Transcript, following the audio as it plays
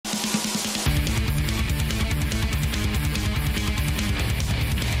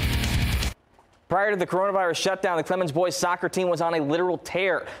Prior to the coronavirus shutdown, the Clemens boys soccer team was on a literal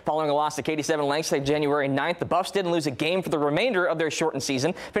tear. Following a loss to KSAT Langston January 9th, the Buffs didn't lose a game for the remainder of their shortened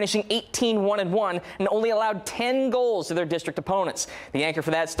season, finishing 18-1-1 and only allowed 10 goals to their district opponents. The anchor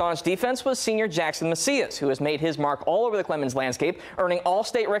for that staunch defense was senior Jackson Macias, who has made his mark all over the Clemens landscape, earning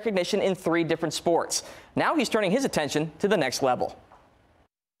all-state recognition in 3 different sports. Now he's turning his attention to the next level.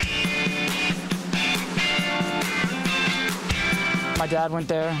 My dad went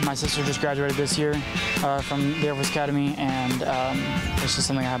there. My sister just graduated this year from the Air Force Academy, and it's just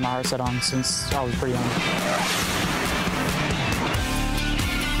something I had my heart set on since I was pretty young.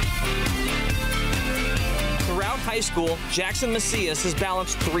 Throughout high school, Jackson Macias has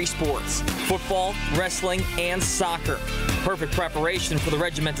balanced 3 sports: football, wrestling, and soccer. Perfect preparation for the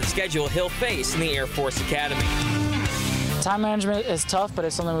regimented schedule he'll face in the Air Force Academy. Time management is tough, but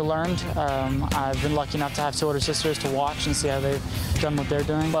it's something we learned. I've been lucky enough to have 2 older sisters to watch and see how they've done what they're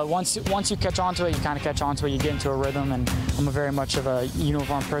doing. But once you catch on to it, you kind of catch on to it, you get into a rhythm, and I'm a very much of a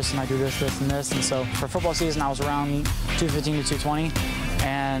uniform person. I do this, this, and this. And so for football season, I was around 215 to 220,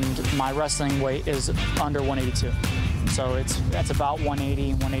 and my wrestling weight is under 182. So that's about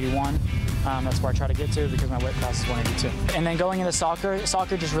 180, 181. That's where I try to get to because my weight class is 182. And then going into soccer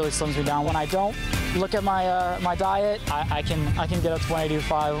just really slims me down. When I don't look at my my diet, I can get up to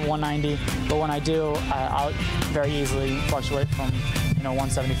 185, 190. But when I do, I'll very easily fluctuate from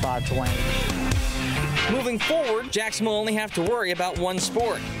 175 to 180. Moving forward, Jackson will only have to worry about 1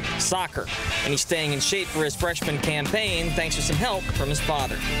 sport: soccer. And he's staying in shape for his freshman campaign thanks to some help from his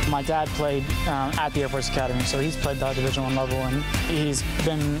father. My dad played at the Air Force Academy, so he's played the Division I level, and he's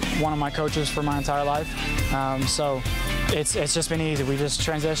been one of my coaches for my entire life. So it's just been easy. We just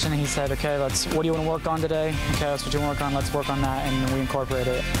transitioned. He said, okay, what do you want to work on today? Okay, that's what you want to work on. Let's work on that, and we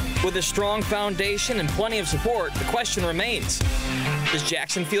incorporated it. With a strong foundation and plenty of support, the question remains: does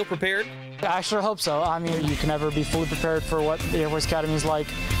Jackson feel prepared? I sure hope so. I mean, you can never be fully prepared for what the Air Force Academy is like.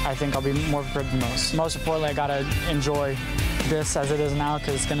 I think I'll be more prepared than most. Most importantly, I gotta enjoy this as it is now,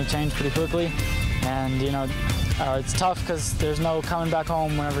 because it's gonna change pretty quickly. And it's tough because there's no coming back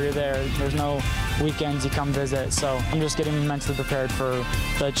home whenever you're there. There's no weekends you come visit. So I'm just getting mentally prepared for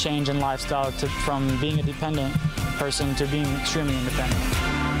the change in lifestyle from being a dependent person to being extremely independent.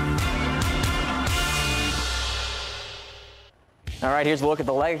 All right, here's a look at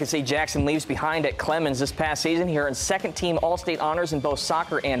the legacy Jackson leaves behind at Clemens this past season. He earned 2nd-team All-State honors in both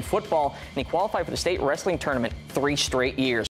soccer and football, and he qualified for the state wrestling tournament 3 straight years.